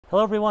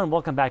Hello everyone,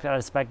 welcome back to Out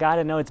of Spec Guide.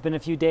 I know it's been a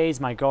few days.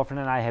 My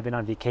girlfriend and I have been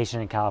on vacation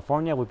in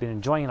California. We've been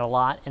enjoying it a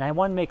lot, and I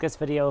want to make this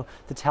video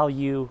to tell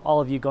you, all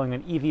of you going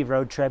on EV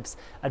road trips,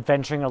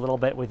 adventuring a little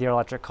bit with your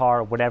electric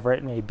car, whatever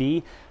it may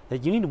be,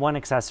 that you need one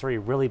accessory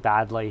really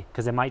badly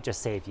because it might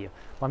just save you.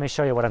 Let me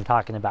show you what I'm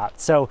talking about.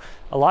 So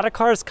a lot of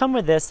cars come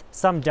with this,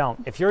 some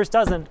don't. If yours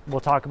doesn't, we'll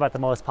talk about the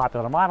most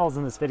popular models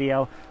in this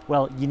video.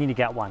 Well, you need to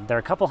get one. They're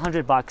a couple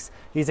 $100.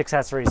 These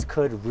accessories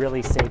could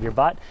really save your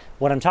butt.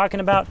 What I'm talking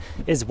about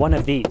is one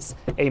of these,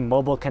 a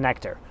mobile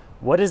connector.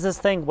 What is this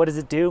thing? What does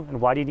it do? And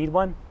why do you need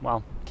one?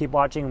 Well, keep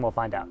watching and we'll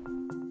find out.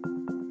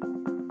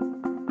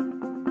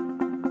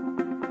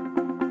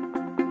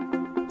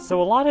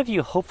 So a lot of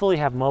you hopefully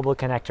have mobile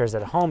connectors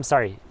at home,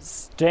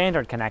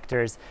 standard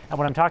connectors. And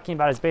what I'm talking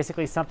about is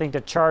basically something to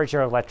charge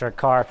your electric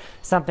car,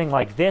 something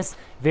like this.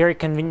 Very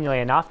conveniently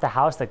enough, the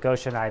house that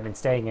Gosia and I have been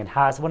staying in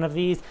has one of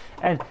these.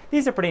 And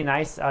these are pretty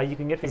nice. You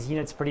can get these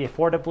units pretty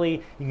affordably.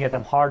 You can get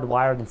them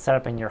hardwired and set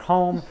up in your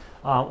home.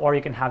 Or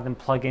you can have them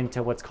plug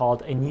into what's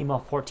called a NEMA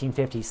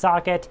 1450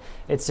 socket.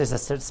 It's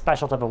just a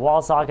special type of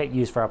wall socket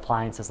used for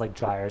appliances like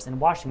dryers and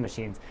washing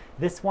machines.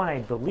 This one, I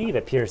believe,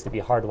 appears to be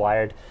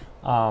hardwired,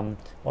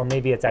 or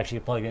maybe it's actually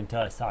plugged into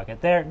a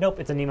socket there. Nope,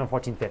 it's a NEMA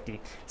 1450.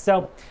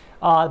 So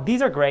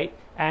these are great,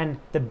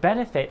 and the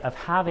benefit of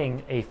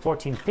having a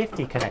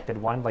 1450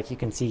 connected one, like you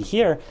can see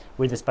here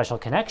with a special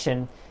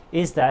connection,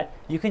 is that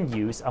you can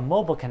use a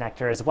mobile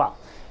connector as well.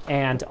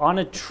 And on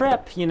a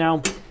trip, you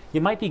know, you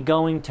might be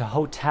going to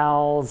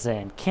hotels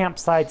and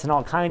campsites and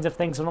all kinds of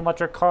things with an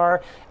electric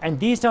car, and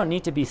these don't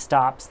need to be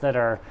stops that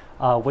are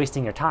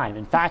wasting your time.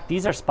 In fact,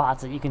 these are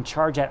spots that you can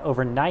charge at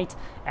overnight,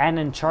 and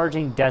in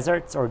charging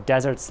deserts, or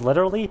deserts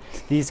literally,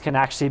 these can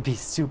actually be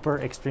super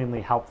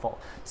extremely helpful.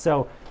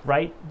 So,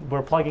 right,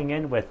 we're plugging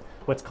in with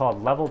what's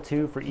called level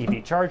 2 for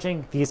EV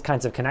charging, these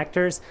kinds of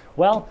connectors.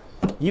 Well,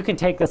 you can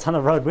take this on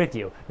the road with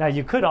you. Now,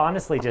 you could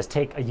honestly just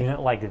take a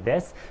unit like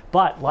this,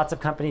 but lots of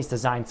companies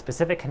design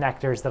specific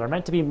connectors that are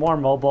meant to be more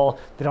mobile.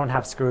 They don't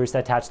have screws that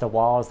attach to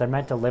walls. They're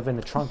meant to live in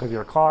the trunk of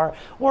your car,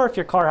 or if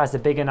your car has a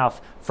big enough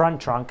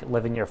front trunk,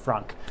 live in your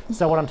frunk.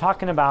 So what I'm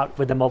talking about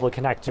with the mobile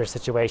connector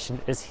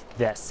situation is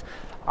this.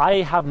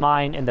 I have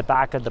mine in the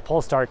back of the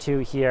Polestar 2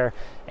 here,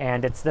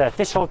 and it's the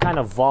official kind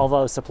of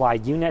Volvo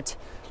supplied unit.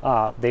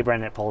 They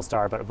brand it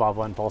Polestar, but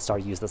Volvo and Polestar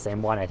use the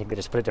same one. I think they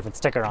just put a different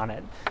sticker on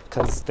it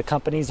because the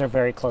companies are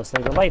very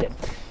closely related.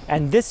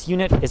 And this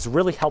unit is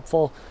really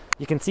helpful.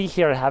 You can see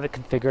here I have it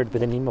configured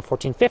with a NEMA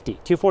 1450,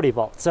 240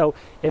 volts. So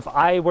if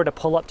I were to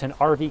pull up to an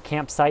RV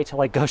campsite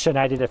like Gosia and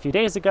I did a few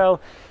days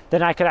ago,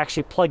 then I could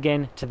actually plug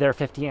in to their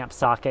 50 amp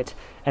socket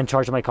and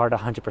charge my car to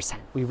 100%.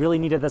 We really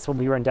needed this when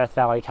we were in Death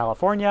Valley,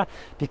 California,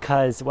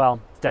 because,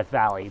 well, Death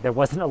Valley, there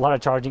wasn't a lot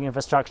of charging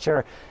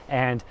infrastructure,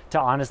 and to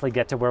honestly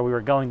get to where we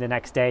were going the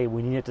next day,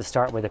 we needed to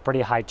start with a pretty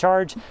high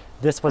charge.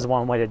 This was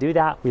one way to do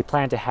that. We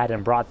planned ahead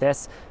and brought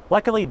this.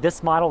 Luckily,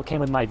 this model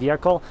came with my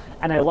vehicle,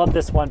 and I love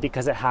this one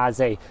because it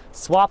has a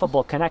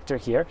swappable connector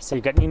here. So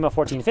you got NEMA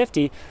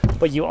 1450,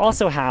 but you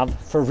also have,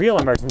 for real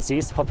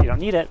emergencies, hope you don't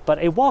need it, but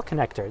a wall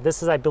connector.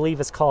 This is, I believe,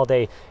 is called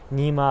a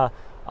NEMA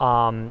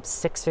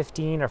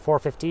 615 or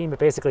 415, but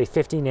basically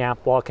 15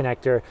 amp wall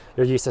connector.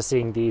 You're used to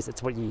seeing these.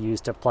 It's what you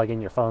use to plug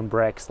in your phone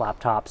bricks,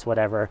 laptops,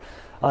 whatever.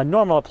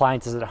 Normal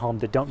appliances at home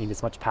that don't need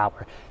as much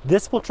power.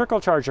 This will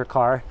trickle charge your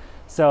car.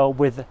 So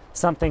with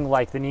something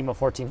like the NEMA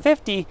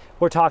 1450,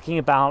 we're talking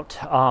about,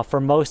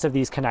 for most of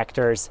these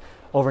connectors,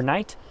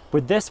 overnight.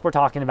 With this, we're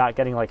talking about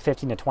getting like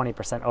 15 to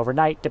 20%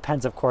 overnight.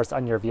 Depends, of course,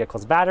 on your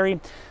vehicle's battery.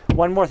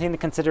 One more thing to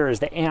consider is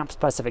the amp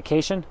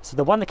specification. So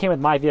the one that came with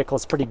my vehicle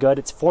is pretty good.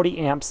 It's 40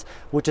 amps,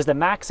 which is the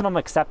maximum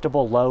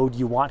acceptable load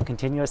you want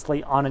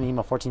continuously on a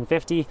NEMA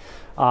 1450.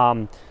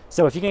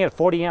 So if you can get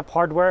 40 amp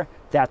hardware,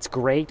 that's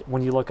great.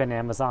 When you look on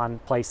Amazon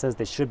places,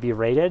 they should be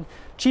rated.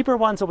 Cheaper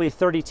ones will be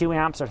 32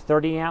 amps or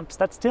 30 amps.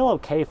 That's still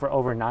okay for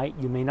overnight.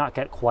 You may not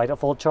get quite a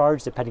full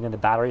charge depending on the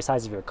battery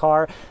size of your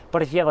car.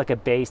 But if you have like a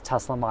base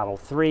Tesla Model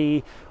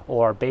 3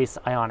 or base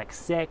Ioniq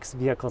 6,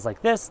 vehicles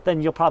like this,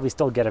 then you'll probably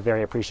still get a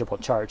very appreciable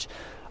charge.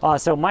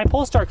 So my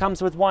Polestar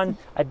comes with one.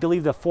 I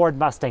believe the Ford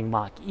Mustang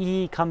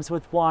Mach-E comes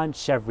with one.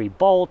 Chevy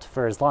Bolt,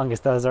 for as long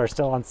as those are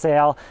still on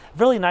sale.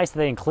 Really nice that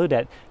they include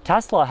it.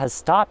 Tesla has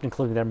stopped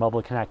including their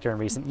mobile connector in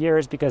recent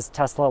years because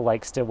Tesla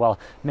likes to, well,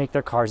 make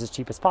their cars as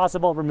cheap as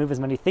possible, remove as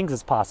many things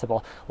as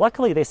possible.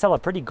 Luckily, they sell a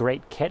pretty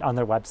great kit on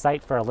their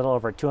website for a little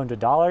over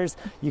 $200.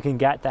 You can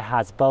get that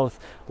has both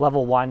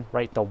level 1,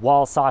 right, the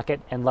wall socket,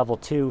 and level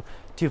 2,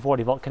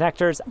 240 volt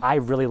connectors. I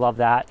really love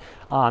that.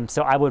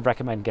 So I would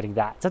recommend getting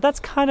that. So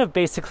that's kind of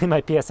basically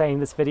my PSA in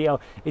this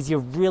video, is you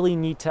really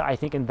need to, I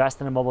think,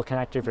 invest in a mobile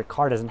connector if your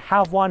car doesn't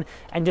have one,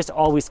 and just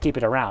always keep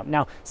it around.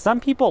 Now,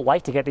 some people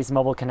like to get these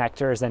mobile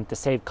connectors and to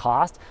save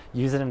cost,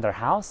 use it in their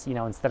house. You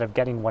know, instead of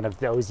getting one of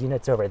those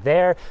units over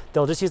there,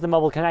 they'll just use the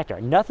mobile connector.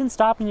 Nothing's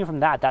stopping you from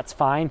that. That's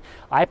fine.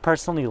 I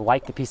personally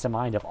like the peace of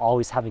mind of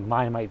always having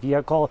mine in my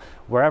vehicle.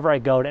 Wherever I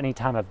go at any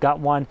time, I've got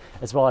one,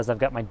 as well as I've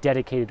got my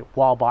dedicated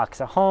wall box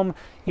at home.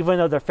 Even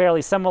though they're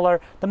fairly similar,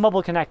 the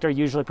mobile connector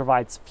usually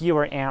provides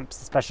fewer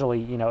amps, especially,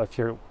 you know, if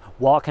you're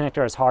wall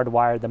connector is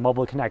hardwired, the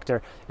mobile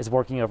connector is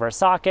working over a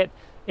socket.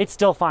 It's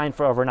still fine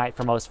for overnight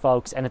for most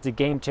folks, and it's a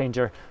game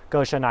changer.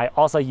 Gosia and I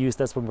also used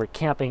this when we were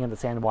camping in the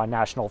San Juan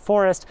National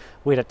Forest.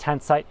 We had a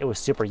tent site. It was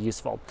super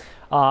useful.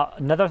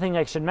 Another thing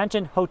I should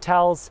mention,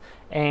 hotels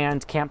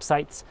and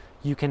campsites,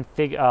 you can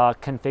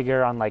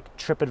configure on like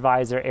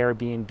TripAdvisor,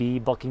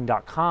 Airbnb,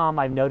 Booking.com.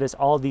 I've noticed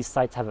all of these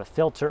sites have a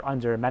filter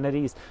under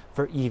amenities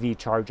for EV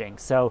charging.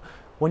 So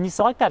when you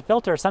select that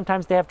filter,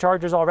 sometimes they have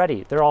chargers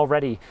already. They're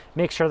already,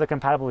 make sure they're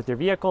compatible with your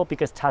vehicle,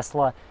 because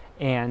Tesla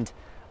and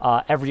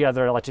every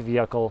other electric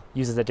vehicle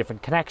uses a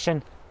different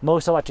connection.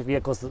 Most electric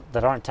vehicles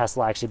that aren't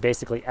Tesla, actually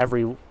basically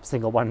every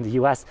single one in the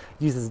US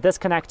uses this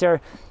connector.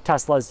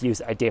 Teslas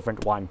use a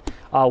different one.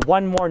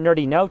 One more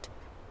nerdy note.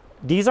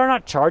 These are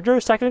not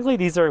chargers, technically.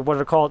 These are what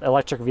are called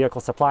electric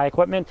vehicle supply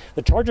equipment.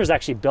 The charger is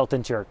actually built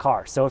into your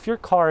car. So if your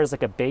car is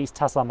like a base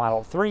Tesla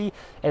Model 3,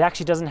 it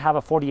actually doesn't have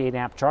a 48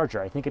 amp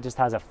charger. I think it just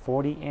has a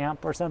 40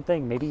 amp or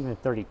something, maybe even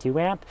 32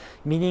 amp,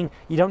 meaning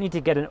you don't need to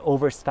get an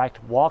over-spec'd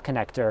wall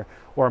connector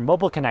or a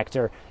mobile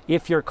connector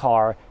if your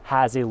car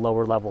has a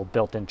lower level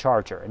built-in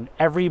charger. In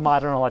every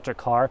modern electric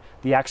car,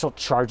 the actual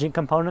charging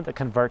component that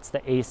converts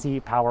the AC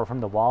power from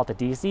the wall to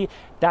DC,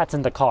 that's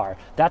in the car.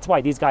 That's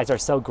why these guys are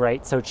so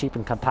great, so cheap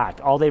and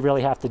compact. All they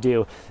really have to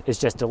do is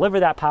just deliver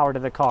that power to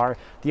the car.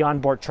 The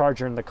onboard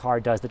charger in the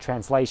car does the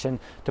translation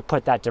to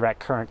put that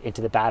direct current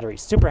into the battery.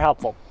 Super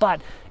helpful.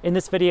 But in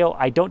this video,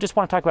 I don't just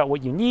want to talk about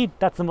what you need.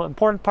 That's the most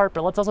important part,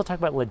 but let's also talk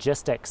about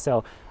logistics.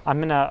 So I'm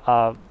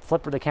gonna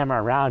flip the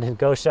camera around, and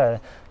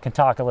Gosia can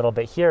talk a little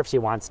bit here if she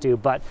wants to.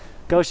 But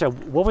Gosia,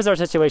 what was our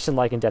situation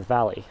like in Death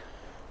Valley?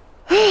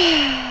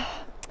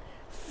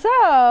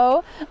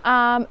 So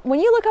when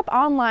you look up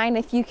online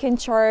if you can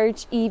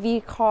charge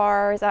EV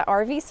cars at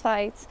RV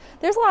sites,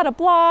 there's a lot of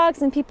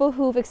blogs and people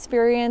who've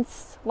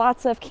experienced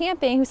lots of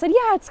camping who said,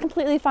 yeah, it's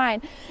completely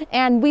fine.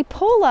 And we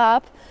pull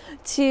up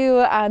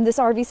to this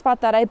RV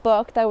spot that I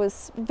booked that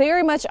was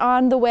very much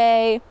on the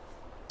way,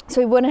 so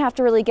we wouldn't have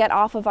to really get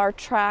off of our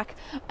track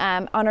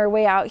on our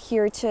way out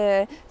here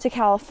to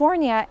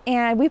California.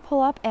 And we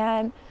pull up,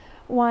 and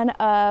one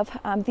of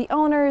the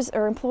owners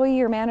or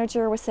employee or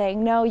manager was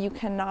saying, no, you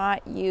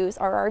cannot use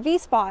our RV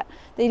spot.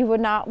 They would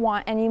not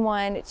want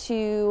anyone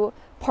to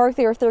park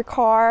there with their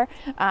car.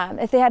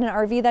 If they had an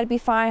RV, that'd be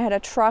fine. Had a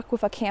truck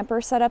with a camper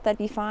setup, that'd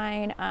be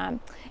fine.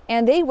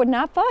 And they would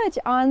not budge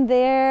on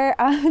their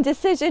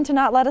decision to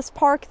not let us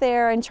park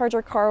there and charge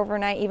our car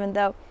overnight, even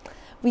though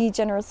we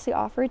generously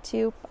offered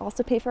to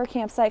also pay for our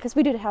campsite because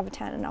we did have a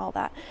tent and all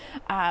that.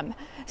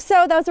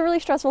 So that was a really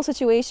stressful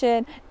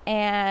situation,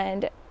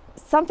 and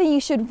something you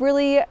should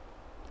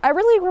I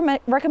really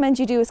recommend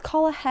you do is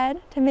call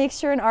ahead to make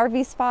sure an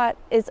RV spot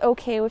is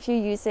okay with you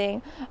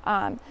using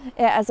it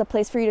as a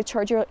place for you to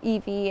charge your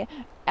EV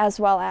as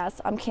well as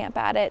camp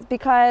at it.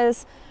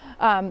 Because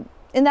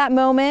in that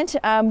moment,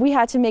 we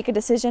had to make a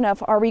decision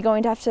of, are we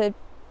going to have to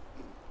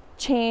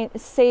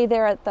stay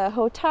there at the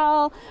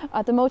hotel,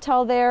 at the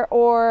motel there,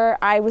 or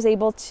I was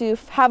able to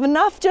have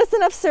just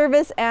enough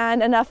service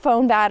and enough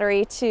phone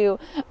battery to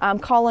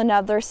call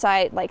another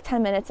site like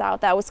 10 minutes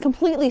out. That was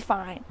completely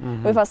fine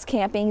with us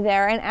camping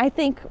there. And I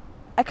think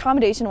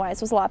accommodation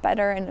wise was a lot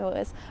better, and it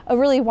was a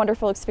really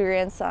wonderful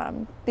experience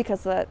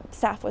because the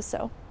staff was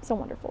so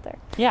wonderful there.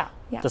 Yeah.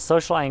 The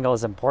social angle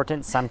is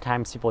important.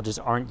 Sometimes people just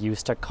aren't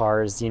used to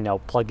cars,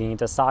 plugging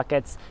into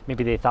sockets.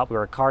 Maybe they thought we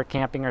were car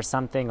camping or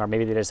something, or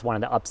maybe they just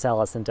wanted to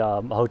upsell us into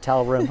a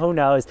hotel room. Who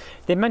knows?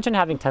 They mentioned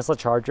having Tesla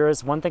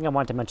chargers. One thing I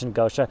want to mention,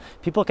 Gosia,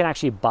 people can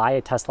actually buy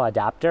a Tesla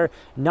adapter,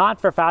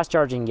 not for fast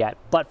charging yet,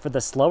 but for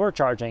the slower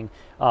charging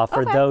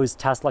for those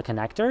Tesla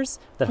connectors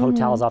that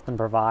hotels often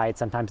provide.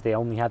 Sometimes they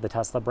only have the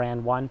Tesla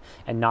brand one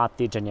and not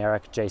the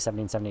generic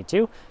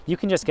J1772. You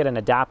can just get an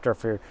adapter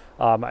for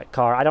your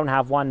car. I don't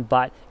have one,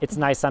 but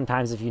it's nice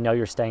sometimes if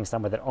you're staying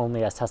somewhere that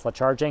only has Tesla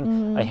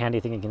charging, a handy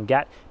thing you can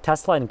get.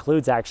 Tesla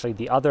includes actually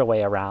the other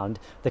way around,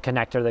 the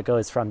connector that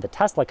goes from the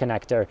Tesla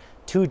connector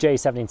to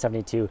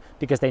J1772,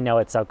 because they know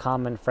it's so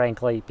common.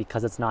 Frankly,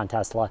 because it's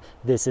non-Tesla,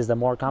 this is the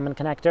more common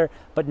connector,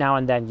 but now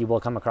and then you will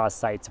come across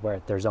sites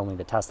where there's only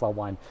the Tesla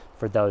one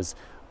for those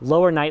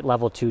lower night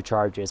level 2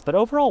 charges. But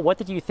overall, what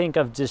did you think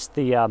of just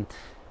the,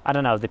 I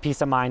don't know, the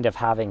peace of mind of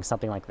having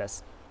something like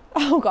this?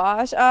 Oh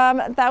gosh,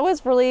 that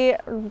was really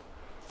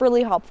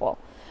helpful.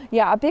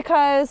 Yeah,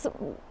 because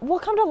we'll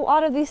come to a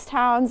lot of these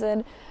towns,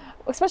 and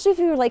especially if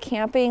you're like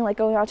camping, like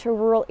going out to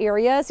rural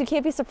areas, you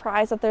can't be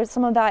surprised that there's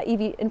some of that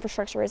EV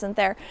infrastructure isn't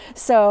there.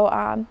 So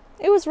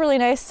it was really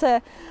nice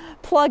to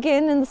plug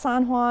in the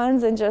San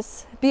Juans and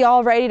just be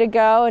all ready to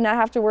go and not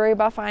have to worry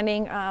about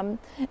finding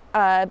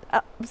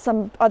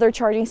some other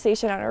charging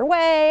station on our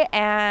way.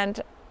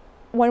 And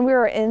when we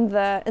were in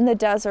the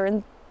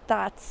desert,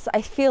 that's,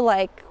 I feel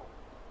like,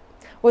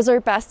 was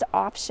our best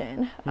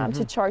option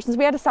to charge, since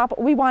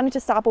we wanted to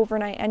stop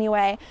overnight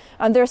anyway.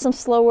 There's some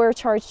slower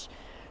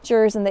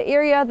chargers in the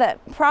area that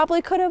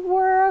probably could have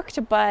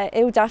worked, but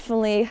it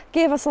definitely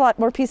gave us a lot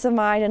more peace of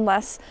mind and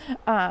less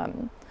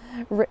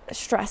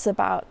stress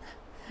about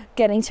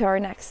getting to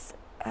our next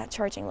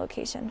charging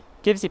location.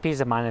 gives you peace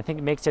of mind. I think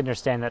it makes you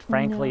understand that,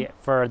 frankly,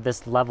 for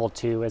this level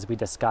 2, as we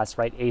discussed,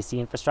 right, AC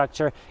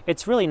infrastructure,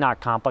 it's really not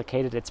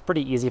complicated. It's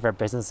pretty easy for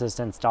businesses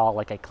to install,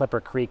 like a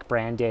Clipper Creek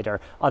branded, or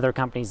other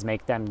companies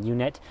make them,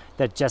 unit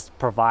that just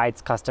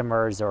provides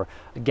customers or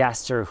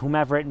guests or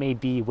whomever it may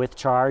be with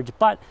charge.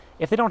 But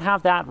if they don't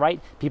have that, right,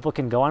 people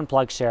can go on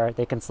PlugShare.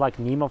 They can select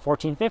NEMO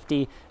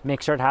 1450,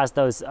 make sure it has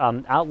those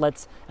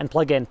outlets, and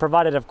plug in,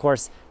 provided, of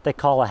course, they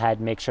call ahead,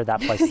 make sure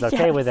that place is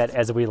okay with it,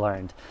 as we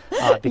learned.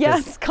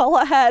 Yes, call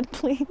ahead,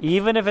 please.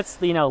 Even if it's,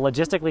 you know,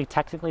 logistically,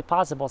 technically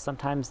possible,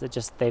 sometimes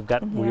they've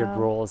got weird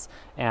rules,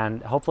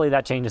 and hopefully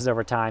that changes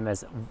over time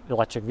as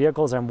electric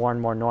vehicles are more and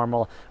more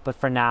normal. But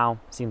for now,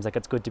 seems like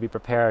it's good to be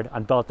prepared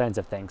on both ends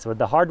of things, with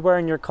the hardware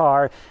in your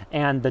car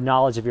and the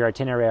knowledge of your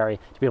itinerary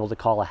to be able to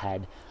call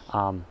ahead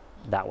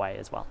that way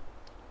as well.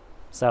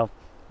 So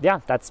yeah,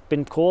 that's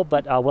been cool,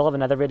 but we'll have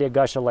another video,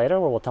 Gosia, later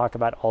where we'll talk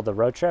about all the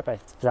road trip. It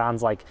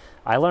sounds like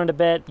I learned a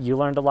bit, you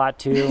learned a lot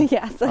too.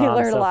 Yes, I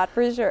learned a lot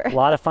for sure. A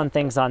lot of fun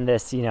things on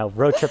this, you know,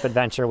 road trip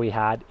adventure we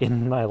had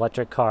in my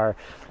electric car.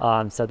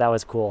 So that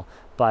was cool.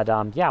 But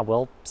yeah,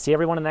 we'll see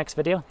everyone in the next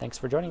video. Thanks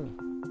for joining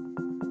me.